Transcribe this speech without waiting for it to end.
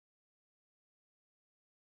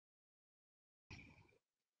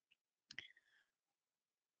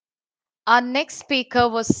Our next speaker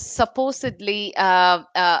was supposedly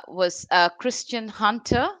was Christian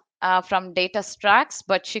Hunter from DataStax,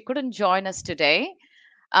 but she couldn't join us today.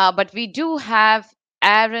 But we do have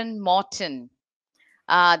Aaron Morton,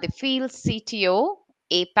 the field CTO,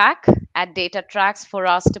 APAC at DataStax, for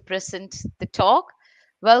us to present the talk.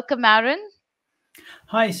 Welcome, Aaron.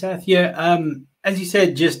 Hi, Sathya. As you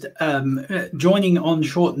said, just joining on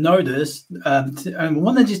short notice. I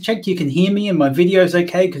want to just check you can hear me and my video is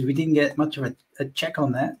okay, because we didn't get much of a check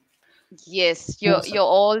on that. Yes, Awesome. you're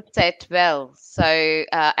all set well. So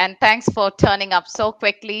and thanks for turning up so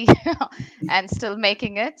quickly and still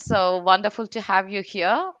making it. So wonderful to have you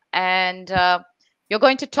here. And you're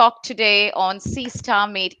going to talk today on C Star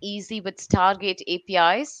made easy with Stargate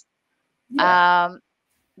APIs. Yeah.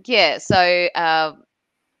 Yeah. So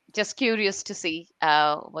just curious to see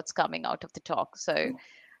what's coming out of the talk. So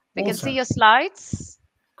we can see Awesome. your slides,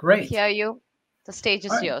 Great. hear you. The stage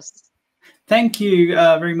is All right. yours. Thank you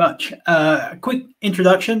very much. A quick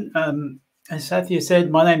introduction. As Sathya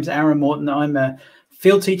said, my name's Aaron Morton. I'm a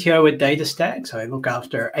field CTO at DataStax. I look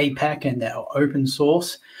after APAC and our open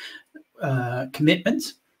source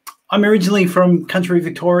commitments. I'm originally from country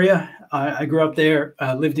Victoria. I grew up there,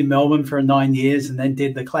 lived in Melbourne for 9 years, and then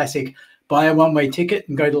did the classic buy a one-way ticket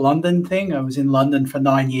and go to London thing. I was in London for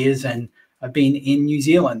 9 years, and I've been in New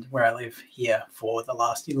Zealand, where I live here, for the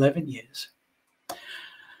last 11 years.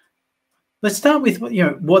 Let's start with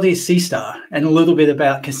what is C-Star, and a little bit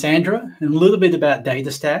about Cassandra, and a little bit about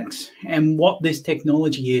DataStax, and what this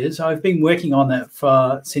technology is. I've been working on it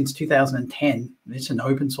since 2010. It's an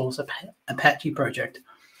open source Apache project.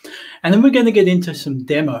 And then we're going to get into some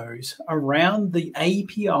demos around the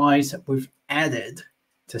APIs that we've added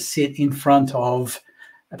to sit in front of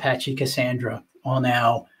Apache Cassandra on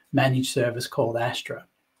our managed service called Astra.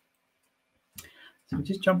 So we'll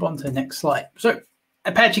just jump on to the next slide. So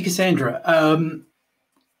Apache Cassandra,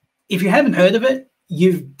 if you haven't heard of it,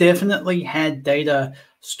 you've definitely had data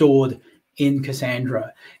stored in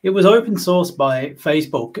Cassandra. It was open sourced by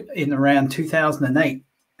Facebook in around 2008.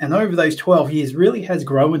 And over those 12 years really has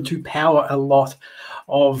grown to power a lot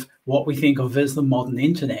of what we think of as the modern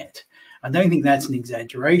internet. I don't think that's an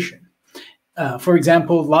exaggeration. For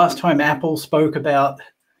example, last time Apple spoke about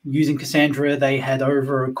using Cassandra, they had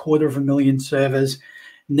over 250,000 servers.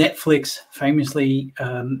 Netflix famously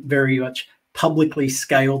very much publicly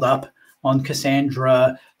scaled up on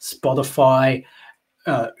Cassandra, Spotify,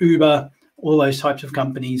 Uber, all those types of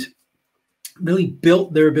companies really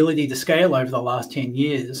built their ability to scale over the last 10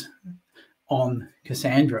 years on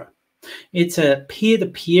Cassandra. It's a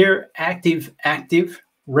peer-to-peer active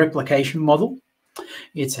replication model.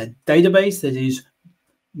 It's a database that is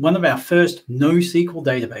one of our first NoSQL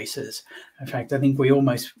databases. In fact, I think we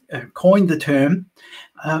almost coined the term.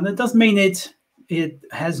 That doesn't mean it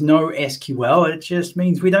has no SQL. It just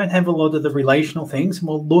means we don't have a lot of the relational things. And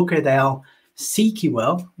we'll look at our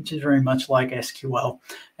CQL, which is very much like SQL,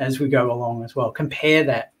 as we go along as well. Compare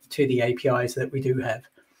that to the APIs that we do have.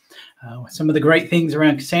 Some of the great things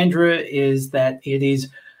around Cassandra is that it is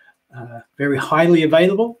very highly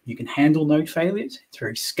available. You can handle node failures. It's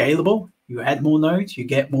very scalable. You add more nodes, you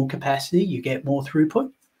get more capacity, you get more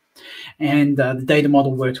throughput. And the data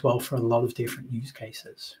model works well for a lot of different use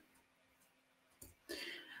cases.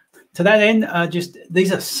 To that end,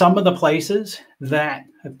 these are some of the places that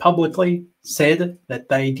have publicly said that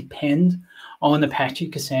they depend on Apache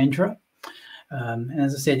Cassandra. And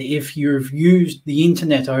as I said, if you've used the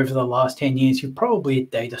internet over the last 10 years, you've probably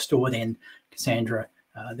had data stored in Cassandra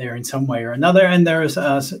there in some way or another. And there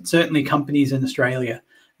are certainly companies in Australia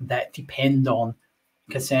that depend on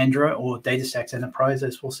Cassandra or DataStax Enterprise,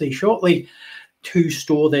 as we'll see shortly, to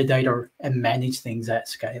store their data and manage things at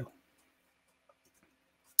scale.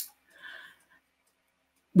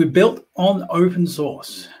 We're built on open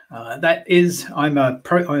source. That is, I'm a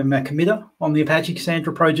committer on the Apache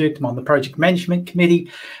Cassandra project. I'm on the project management committee.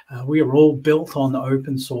 We are all built on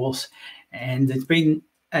open source, and it's been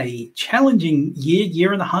a challenging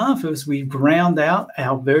year and a half as we ground out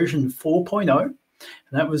our version 4.0,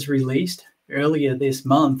 and that was released earlier this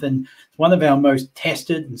month, and it's one of our most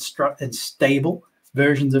tested and stable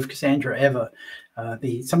versions of Cassandra ever.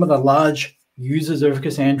 Some of the large users of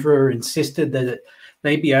Cassandra insisted that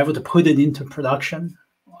they be able to put it into production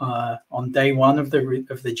on day one of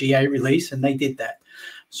the GA release, and they did that.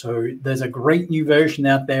 So there's a great new version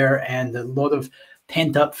out there and a lot of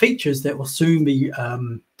pent-up features that will soon be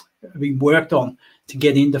worked on to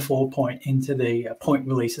get into the point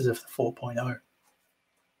releases of the 4.0.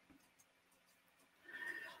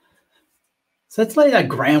 So let's lay that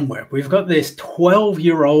groundwork. We've got this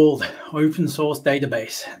 12-year-old open source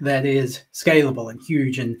database that is scalable and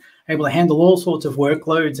huge and able to handle all sorts of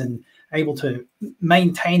workloads and able to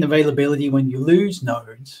maintain availability when you lose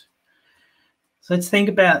nodes. So let's think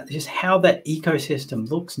about just how that ecosystem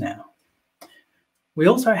looks now. We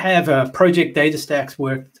also have a project DataStax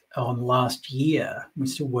worked on last year. We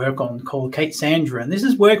still work on called Cassandra, and this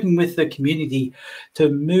is working with the community to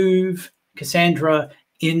move Cassandra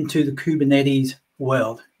into the Kubernetes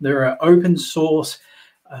world. There are open source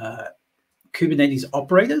Kubernetes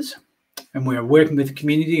operators, and we're working with the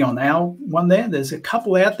community on our one there. There's a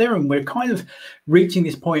couple out there, and we're kind of reaching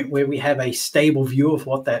this point where we have a stable view of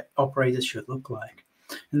what that operator should look like.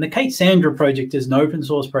 And the Cassandra project is an open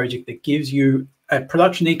source project that gives you a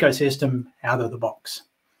production ecosystem out of the box.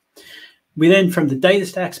 We then, from the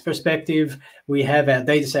DataStax perspective, we have our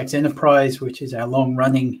DataStax Enterprise, which is our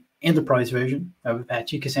long-running enterprise version of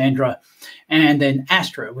Apache Cassandra, and then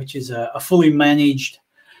Astra, which is a fully managed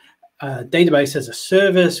database as a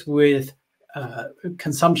service with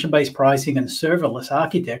consumption-based pricing and serverless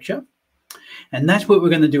architecture. And that's what we're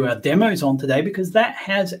going to do our demos on today, because that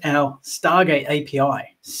has our Stargate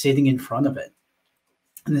API sitting in front of it.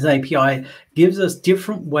 And this API gives us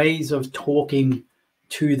different ways of talking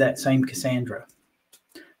to that same Cassandra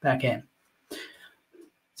backend.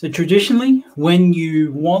 So traditionally, when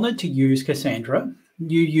you wanted to use Cassandra,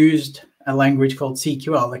 you used a language called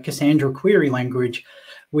CQL, the Cassandra Query Language,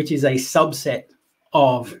 which is a subset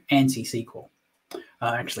of ANSI SQL.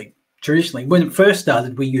 Actually, traditionally, when it first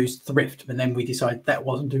started, we used Thrift, but then we decided that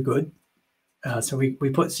wasn't too good. So we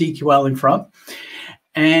put CQL in front.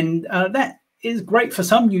 And that is great for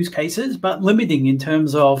some use cases, but limiting in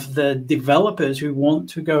terms of the developers who want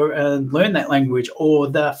to go and learn that language or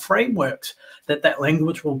the frameworks that that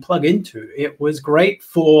language will plug into. It was great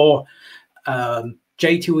for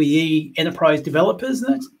J2EE enterprise developers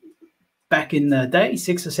back in the day,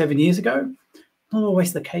 6 or 7 years ago. Not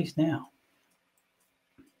always the case now.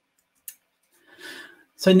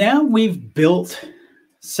 So now we've built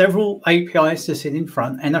several APIs to sit in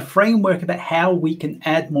front and a framework about how we can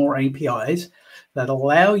add more APIs that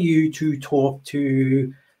allow you to talk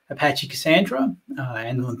to Apache Cassandra.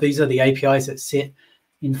 And these are the APIs that sit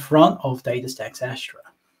in front of DataStax Astra.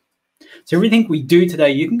 So everything we do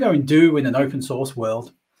today, you can go and do in an open source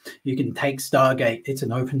world. You can take Stargate, it's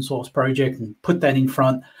an open source project, and put that in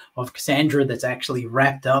front of Cassandra that's actually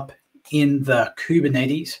wrapped up in the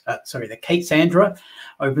Kubernetes, the Cassandra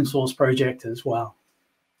open source project as well.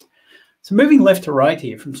 So moving left to right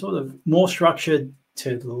here, from sort of more structured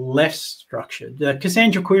to less structured, the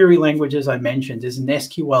Cassandra Query Language, as I mentioned, is an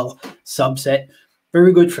SQL subset,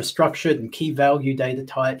 very good for structured and key value data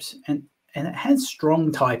types, and it has strong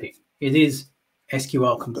typing. It is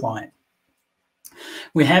SQL compliant.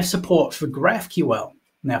 We have support for GraphQL.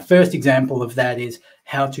 Now, first example of that is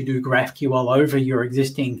how to do GraphQL over your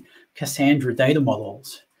existing Cassandra data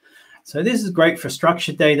models. So this is great for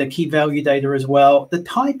structured data, key value data as well. The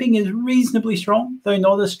typing is reasonably strong, though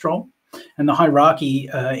not as strong. And the hierarchy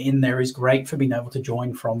in there is great for being able to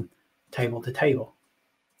join from table to table.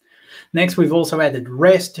 Next, we've also added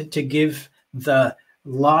REST to give the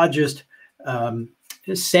largest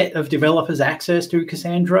set of developers access to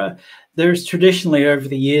Cassandra. There's traditionally over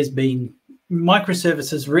the years been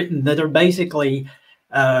microservices written that are basically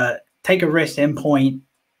take a REST endpoint,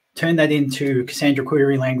 turn that into Cassandra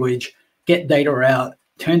Query Language, get data out,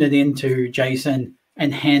 turn it into JSON,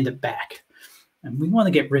 and hand it back. And we want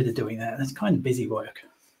to get rid of doing that. That's kind of busy work.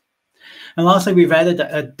 And lastly, we've added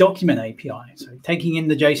a document API. So taking in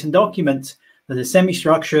the JSON documents that are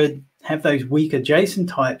semi-structured, have those weaker JSON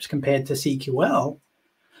types compared to CQL,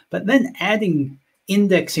 but then adding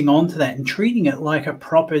indexing onto that and treating it like a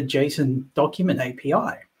proper JSON document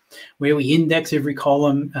API, where we index every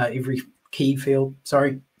column, every key field,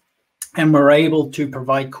 and we're able to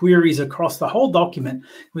provide queries across the whole document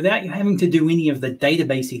without you having to do any of the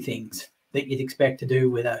databasey things that you'd expect to do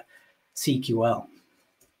with a CQL.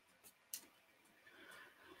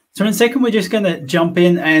 So in a second, we're just going to jump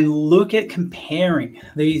in and look at comparing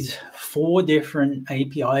these 4 different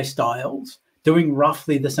API styles doing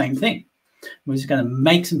roughly the same thing. We're just going to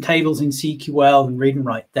make some tables in CQL and read and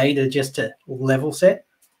write data just to level set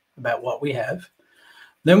about what we have.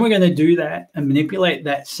 Then we're going to do that and manipulate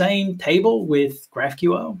that same table with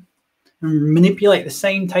GraphQL, and manipulate the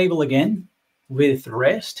same table again with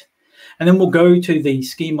REST. And then we'll go to the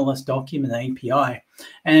schemaless document API.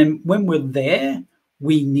 And when we're there,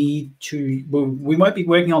 we might be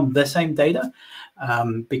working on the same data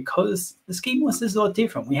because the schemaless is a lot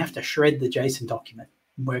different. We have to shred the JSON document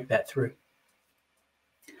and work that through.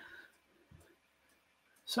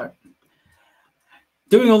 So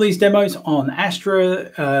doing all these demos on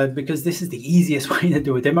Astra because this is the easiest way to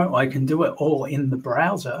do a demo. I can do it all in the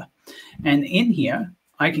browser. And in here,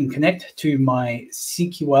 I can connect to my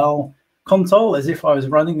CQL console as if I was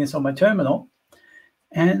running this on my terminal.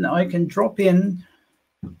 And I can drop in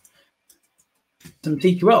some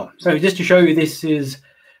SQL. So just to show you, this is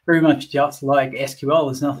very much just like SQL.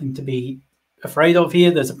 There's nothing to be afraid of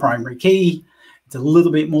here. There's a primary key. It's a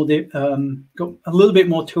little bit more, got a little bit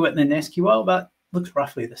more to it than SQL, but looks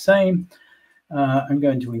roughly the same. I'm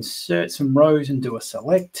going to insert some rows and do a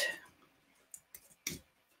select.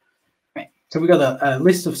 Okay. So we've got a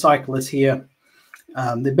list of cyclists here,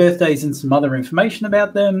 their birthdays and some other information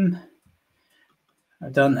about them.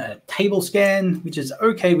 I've done a table scan, which is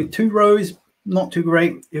okay with 2 rows, not too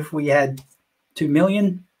great if we had 2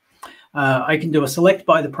 million. I can do a select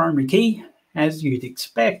by the primary key, as you'd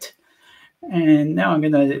expect. And now I'm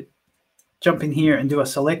going to jump in here and do a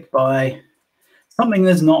select by something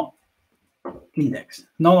that's not indexed,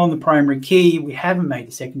 not on the primary key. We haven't made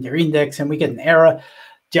a secondary index, and we get an error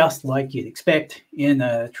just like you'd expect in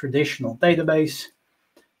a traditional database.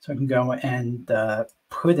 So I can go and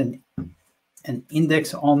put an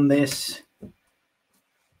index on this,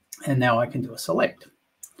 and now I can do a select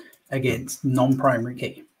against non-primary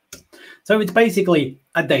key. So it's basically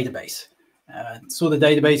a database, sort of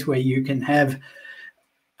database where you can have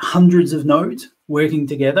hundreds of nodes working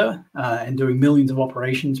together and doing millions of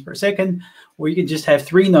operations per second, or you can just have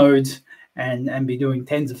 3 nodes and be doing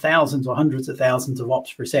tens of thousands or hundreds of thousands of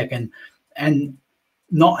ops per second and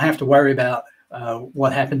not have to worry about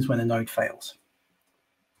what happens when a node fails.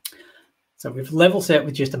 So we've level set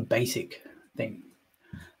with just a basic thing.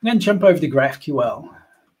 I'm going to jump over to GraphQL.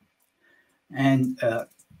 And as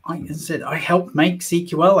I said, I helped make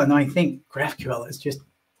SQL, and I think GraphQL is just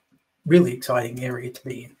really exciting area to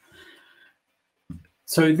be in.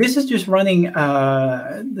 So this is just running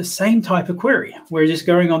the same type of query. We're just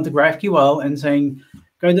going on to GraphQL and saying,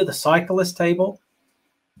 go to the cyclist table,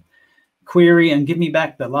 query, and give me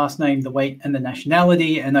back the last name, the weight, and the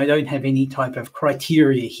nationality. And I don't have any type of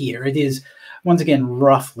criteria here. It is, once again,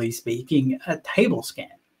 roughly speaking, a table scan.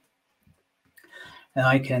 And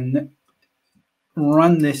I can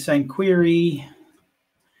run this same query,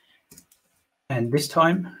 and this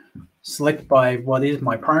time select by what is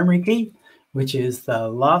my primary key, which is the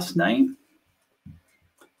last name,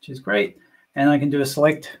 which is great. And I can do a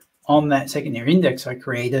select on that secondary index I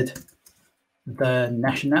created, the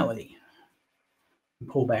nationality, and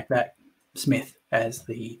pull back that Smith as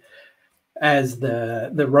the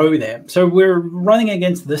row there. So we're running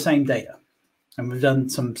against the same data, and we've done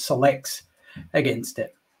some selects against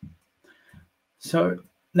it. So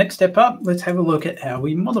next step up, let's have a look at how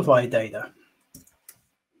we modify data.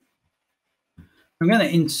 I'm going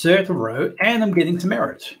to insert a row, and I'm getting some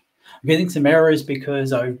errors. I'm getting some errors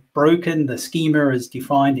because I've broken the schema as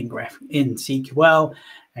defined in CQL,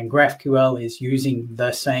 and GraphQL is using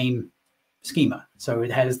the same schema. So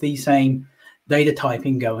it has the same data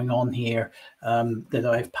typing going on here that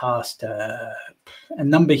I've passed a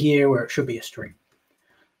number here where it should be a string.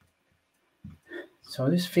 So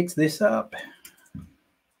I'll just fix this up.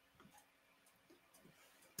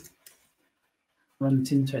 Run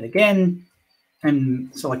this insert again and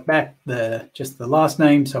select back just the last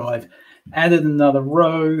name. So I've added another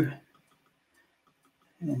row,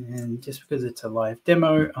 and just because it's a live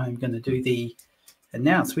demo, I'm going to do and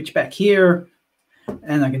now switch back here,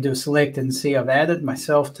 and I can do a select and see I've added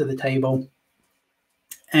myself to the table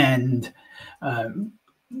and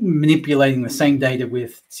manipulating the same data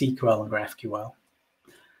with SQL and GraphQL.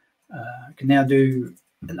 I can now do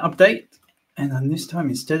an update, and then this time,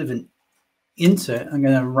 instead of an insert, I'm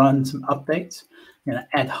going to run some updates. I'm going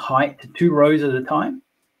to add height to 2 rows at a time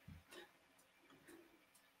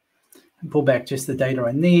and pull back just the data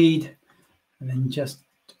I need, and then just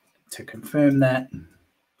to confirm that,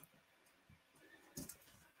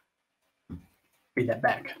 read that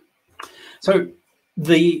back. So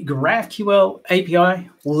the GraphQL API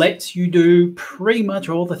lets you do pretty much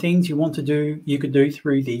all the things you want to do. You could do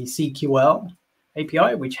through the CQL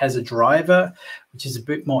API, which has a driver, which is a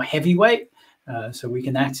bit more heavyweight. So we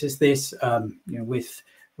can access this with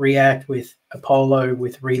React, with Apollo,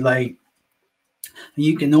 with Relay.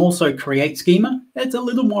 You can also create schema. It's a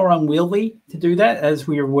little more unwieldy to do that, as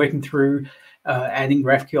we are working through adding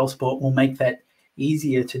GraphQL support will make that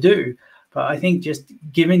easier to do. But I think just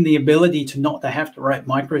giving the ability to not to have to write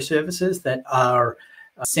microservices that are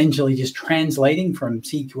essentially just translating from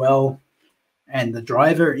SQL and the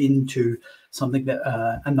driver into something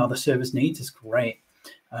that another service needs is great.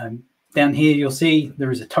 Down here, you'll see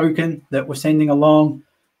there is a token that we're sending along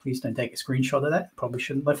Please don't take a screenshot of that. Probably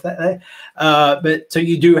shouldn't have left that there. But so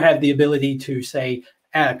you do have the ability to say,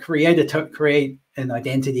 create an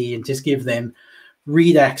identity and just give them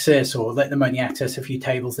read access, or let them only access a few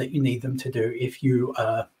tables that you need them to do if you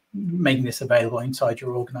are making this available inside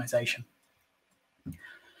your organization.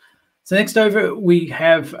 So next over, we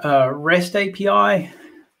have REST API.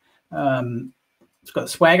 It's got a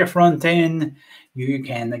Swagger front end. You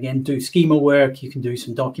can, again, do schema work. You can do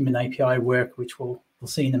some document API work, which we'll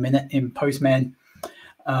see in a minute in Postman.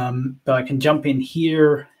 But I can jump in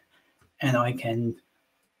here and I can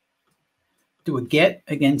do a get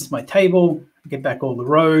against my table, get back all the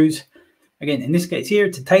rows. Again, in this case here,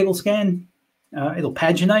 it's a table scan. It'll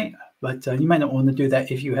paginate, but you may not want to do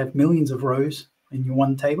that if you have millions of rows in your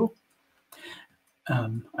one table.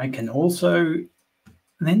 I can also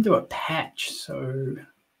then do a patch. So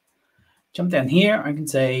jump down here. I can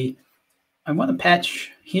say, I want to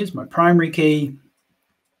patch. Here's my primary key.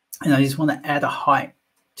 And I just want to add a height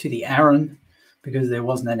to the Aaron because there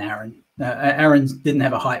wasn't an Aaron. Aaron's didn't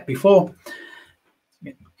have a height before.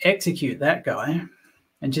 Execute that guy.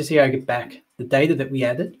 And just here I get back the data that we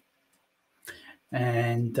added.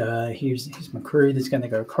 And here's my query that's going to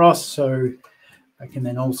go across. So I can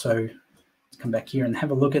then also come back here and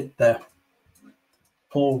have a look at the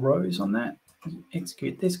all rows on that.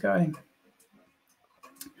 Execute this guy.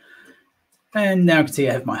 And now I can see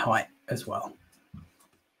I have my height as well.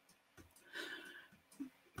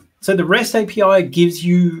 So the REST API gives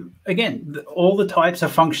you, again, all the types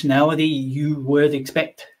of functionality you would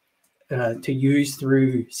expect to use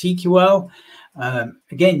through SQL.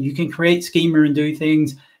 Again, you can create schema and do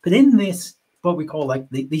things, but in this, what we call like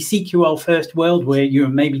the SQL first world, where you're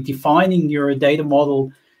maybe defining your data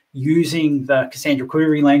model using the Cassandra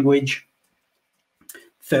query language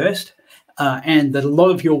first, and that a lot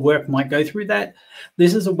of your work might go through that.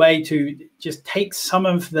 This is a way to just take some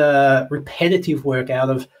of the repetitive work out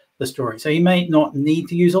of the story. So you may not need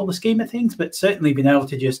to use all the schema things, but certainly being able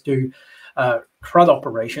to just do CRUD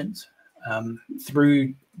operations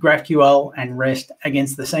through GraphQL and REST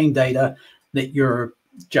against the same data that your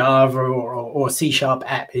Java or C#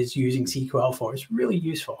 app is using SQL for is really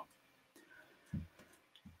useful.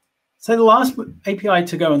 So the last API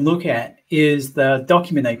to go and look at is the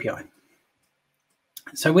document API.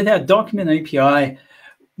 So with our document API,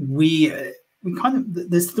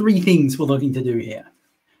 there's three things we're looking to do here.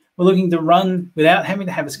 We're looking to run without having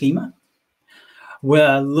to have a schema.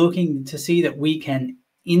 We're looking to see that we can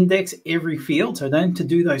index every field, so I don't have to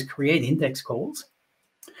do those create index calls.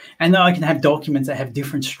 And then I can have documents that have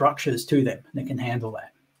different structures to them that can handle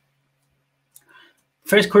that.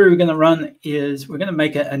 First query we're going to run is we're going to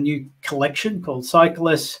make a new collection called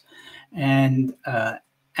cyclists and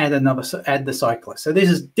add the cyclist. So this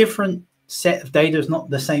is a different set of data. It's not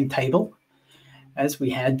the same table as we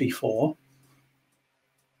had before.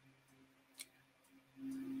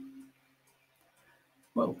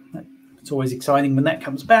 Well, it's always exciting when that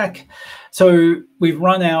comes back. So we've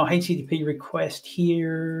run our HTTP request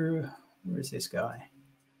here. Where is this guy?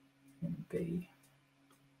 Here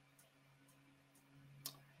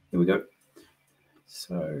we go.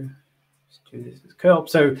 So let's do this as curl.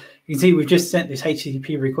 So you can see we've just sent this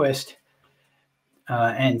HTTP request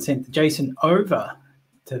and sent the JSON over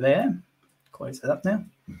to there. Close that up now.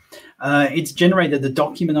 It's generated the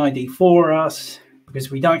document ID for us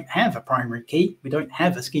because we don't have a primary key. We don't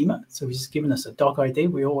have a schema. So it's just given us a doc ID.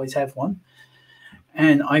 We always have one.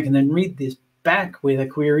 And I can then read this back with a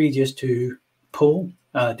query just to pull,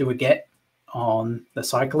 do a get on the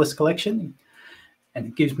cyclist collection. And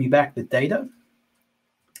it gives me back the data.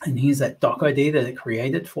 And here's that doc ID that it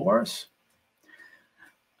created for us.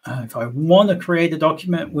 If I want to create a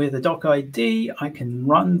document with a doc ID, I can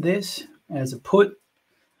run this as a put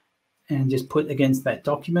and just put against that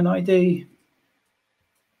document ID.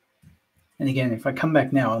 And again, if I come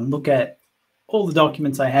back now and look at all the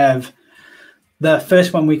documents I have, the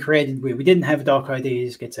first one we created where we didn't have a doc ID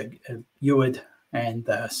just gets a UID, and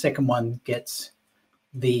the second one gets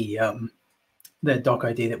the doc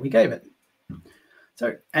ID that we gave it.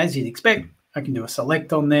 So as you'd expect, I can do a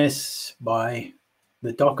select on this by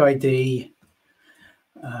the doc ID.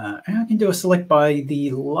 And I can do a select by the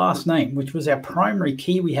last name, which was our primary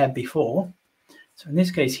key we had before. So in this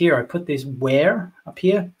case here, I put this where up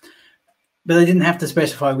here, but I didn't have to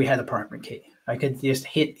specify we had a primary key. I could just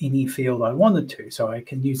hit any field I wanted to. So I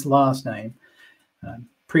can use last name.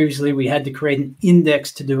 Previously, we had to create an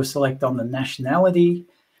index to do a select on the nationality.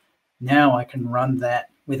 Now I can run that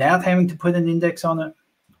without having to put an index on it.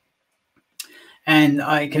 And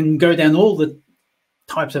I can go down all the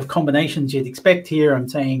types of combinations you'd expect here. I'm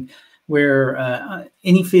saying where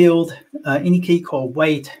any field, any key called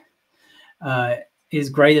weight is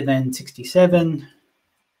greater than 67.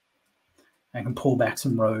 I can pull back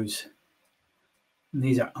some rows. And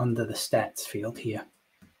these are under the stats field here.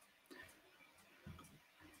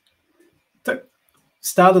 So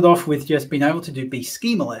started off with just being able to be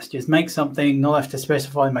schemaless, just make something, not have to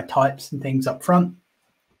specify my types and things up front,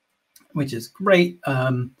 which is great.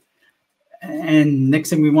 And next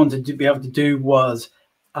thing we wanted to be able to do was,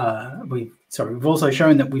 we've also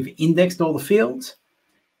shown that we've indexed all the fields.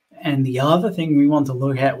 And the other thing we want to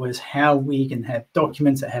look at was how we can have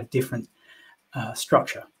documents that have different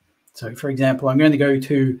structure. So for example, I'm going to go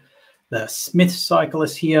to the Smith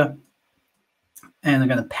cyclist here, and I'm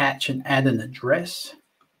going to patch and add an address.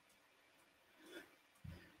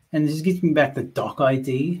 And this gives me back the doc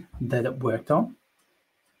ID that it worked on.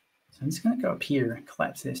 I'm just going to go up here and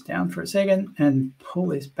collapse this down for a second and pull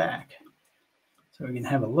this back so we can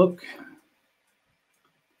have a look.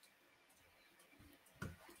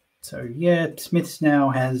 So yeah, Smith's now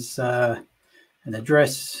has an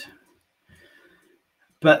address,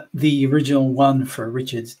 but the original one for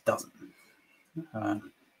Richards doesn't.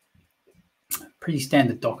 Pretty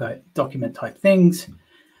standard document type things.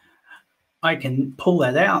 I can pull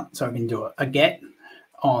that out, so I can do a get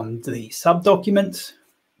on the sub-documents.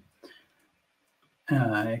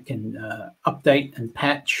 I can update and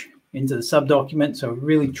patch into the sub-document, so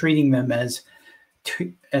really treating them as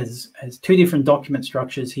two different document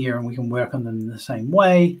structures here, and we can work on them in the same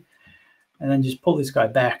way. And then just pull this guy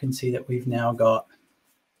back and see that we've now got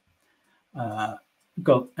an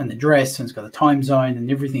address, and it's got a time zone, and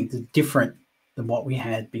everything's different than what we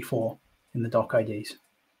had before in the doc IDs.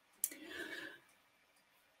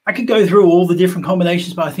 I could go through all the different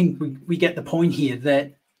combinations, but I think we get the point here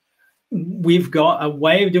that we've got a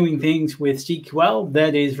way of doing things with SQL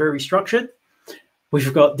that is very structured.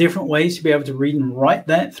 We've got different ways to be able to read and write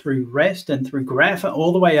that through REST and through Graph,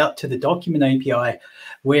 all the way up to the document API,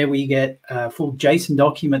 where we get full JSON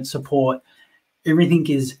document support.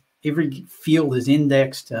 Every field is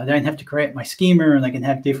indexed. I don't have to create my schema, and I can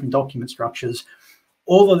have different document structures.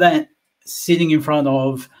 All of that sitting in front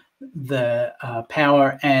of the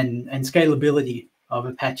power and scalability of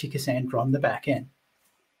Apache Cassandra on the back end.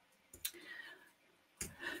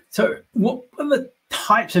 So what are the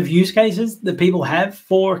types of use cases that people have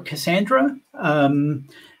for Cassandra?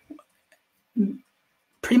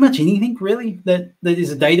 Pretty much anything really that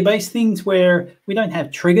is a database. Things where we don't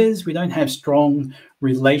have triggers, we don't have strong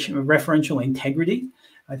referential integrity.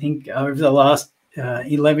 I think over the last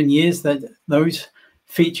 11 years that those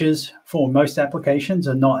features for most applications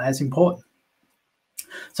are not as important.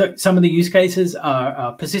 So some of the use cases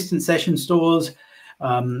are persistent session stores,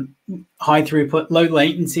 high throughput, low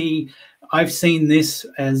latency. I've seen this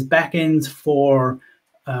as backends for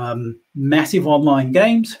massive online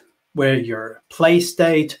games where your play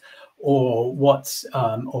state or what's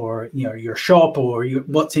your shop or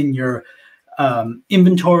what's in your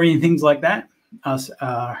inventory and things like that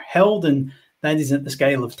are held, and that is at the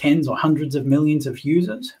scale of tens or hundreds of millions of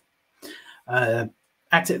users.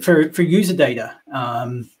 Access for user data,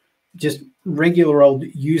 just regular old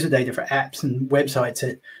user data for apps and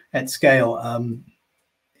websites at scale.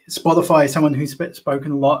 Spotify, someone who's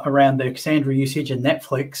spoken a lot around their Cassandra usage, and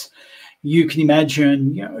Netflix. You can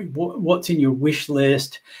imagine, what's in your wish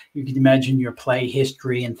list. You can imagine your play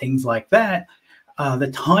history and things like that.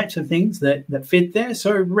 The types of things that fit there.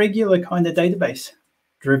 So regular kind of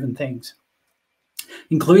database-driven things.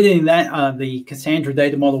 Included in that, the Cassandra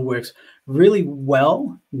data model works really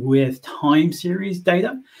well with time series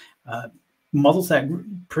data. Models that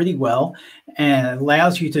pretty well and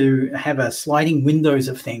allows you to have a sliding windows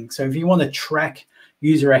of things. So if you want to track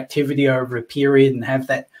user activity over a period and have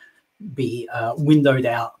that be windowed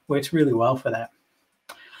out, works really well for that.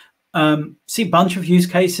 See a bunch of use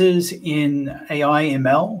cases in AI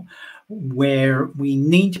ML where we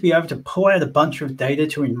need to be able to pull out a bunch of data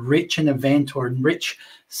to enrich an event or enrich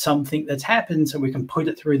something that's happened, so we can put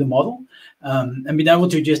it through the model and being able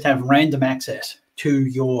to just have random access to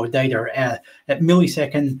your data at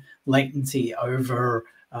millisecond latency over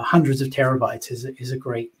hundreds of terabytes is a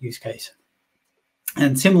great use case.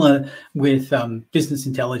 And similar with business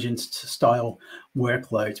intelligence style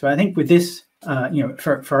workloads. But I think with this,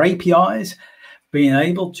 for APIs, being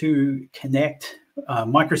able to connect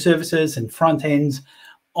microservices and front ends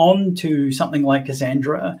onto something like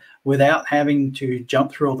Cassandra without having to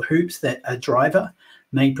jump through all the hoops that a driver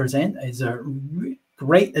may present is a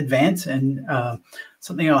great advance, and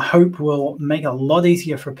something I hope will make it a lot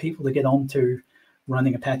easier for people to get onto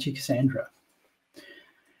running Apache Cassandra.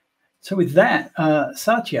 So with that,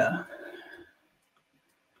 Satya,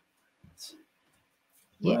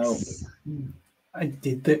 Well, Yes. I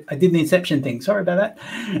did the Inception thing. Sorry about that.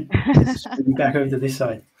 Just moving back over to this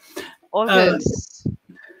side. All Uh, good.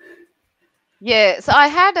 Yeah, so I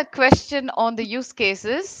had a question on the use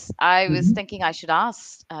cases. I was mhm. thinking I should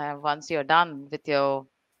ask once you're done with your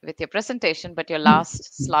presentation, but your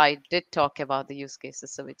last slide did talk about the use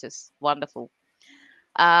cases, so which is wonderful.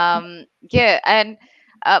 Yeah, and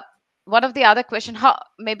uh, one of the other question, how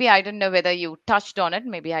maybe I don't know whether you touched on it,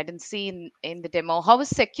 maybe I didn't see in the demo. How is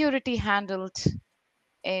security handled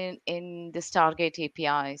in the Stargate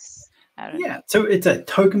APIs, Aaron? Yeah, so it's a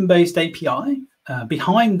token-based API.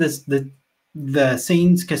 Behind this, the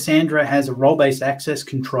scenes, Cassandra has a role-based access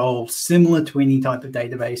control similar to any type of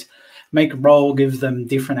database. Make a role, give them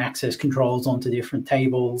different access controls onto different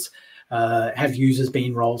tables, have users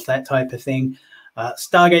being roles, that type of thing.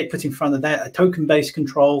 Stargate puts in front of that a token-based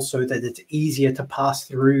control so that it's easier to pass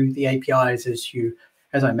through the APIs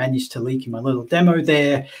as I managed to leak in my little demo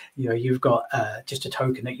there. You've got just a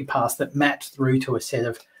token that you pass that maps through to a set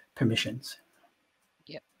of permissions.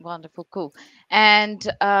 Yeah, wonderful, cool. And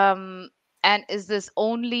is this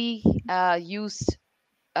only used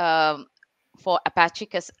um, for Apache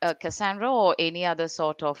Cassandra or any other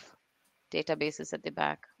sort of databases at the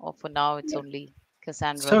back? Or for now, it's Yeah. only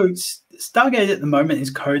Cassandra? So Stargate at the moment is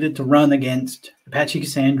coded to run against Apache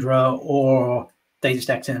Cassandra or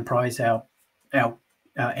DataStax Enterprise, our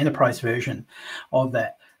enterprise version of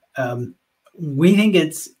that. We think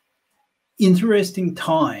it's interesting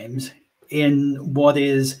times in what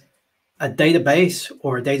is a database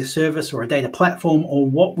or a data service or a data platform, or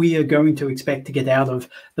what we are going to expect to get out of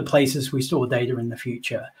the places we store data in the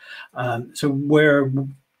future. So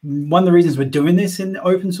one of the reasons we're doing this in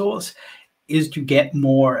open source is to get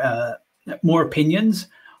more opinions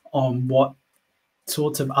on what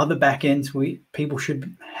sorts of other backends people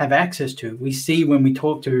should have access to. We see when we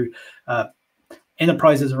talk to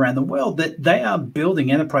enterprises around the world that they are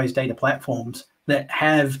building enterprise data platforms that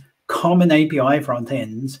have common API front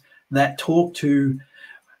ends that talk to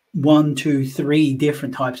 1, 2, 3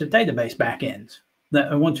 different types of database backends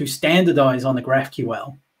that want to standardize on the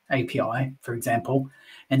GraphQL API, for example,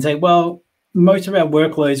 and say, well, most of our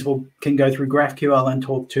workloads can go through GraphQL and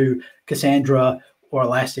talk to Cassandra or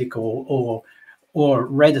Elastic or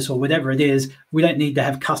Redis or whatever it is. We don't need to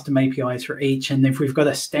have custom APIs for each. And if we've got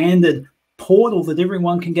a standard portal that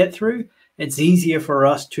everyone can get through, it's easier for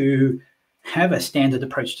us to have a standard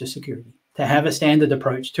approach to security, to have a standard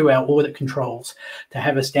approach to our audit controls, to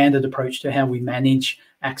have a standard approach to how we manage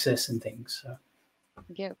access and things. So.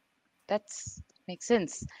 Yeah, that's makes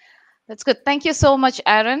sense. That's good. Thank you so much,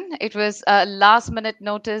 Aaron. It was a last minute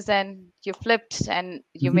notice and you flipped and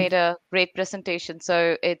you Mm-hmm. made a great presentation.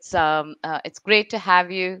 So it's great to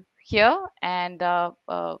have you here and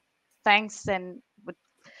thanks and would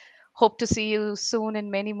hope to see you soon in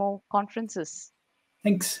many more conferences.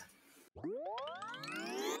 Thanks.